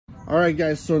All right,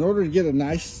 guys, so in order to get a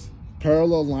nice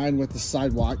parallel line with the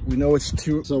sidewalk, we know it's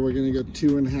 2, so we're gonna go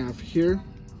 2.5 here.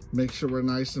 Make sure we're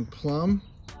nice and plumb.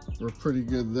 We're pretty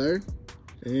good there.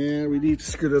 And we need to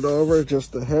scoot it over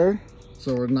just a hair.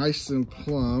 So we're nice and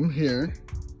plumb here.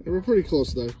 And we're pretty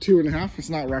close though, 2.5. It's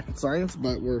not rocket science,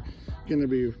 but we're gonna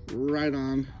be right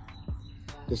on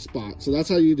the spot. So that's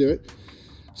how you do it.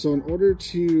 So in order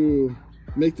to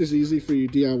make this easy for you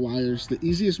DIYers, the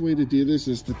easiest way to do this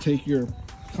is to take your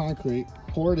concrete,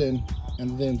 pour it in,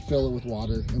 and then fill it with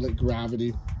water and let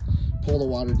gravity pull the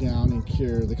water down and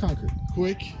cure the concrete.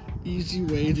 Quick, easy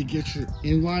way to get your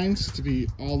inlines to be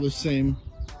all the same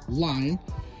line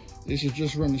is you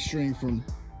just run the string from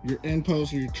your end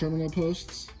post or your terminal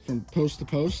posts from post to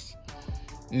post,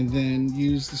 and then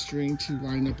use the string to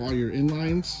line up all your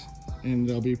inlines, and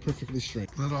they'll be perfectly straight.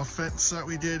 Little fence that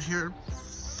we did here,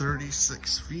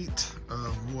 36 feet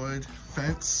of wood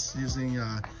fence using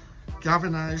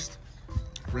galvanized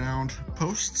round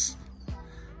posts.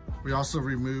 We also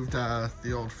removed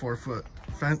the old 4-foot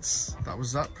fence that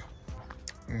was up,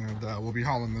 and we'll be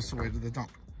hauling this away to the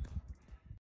dump.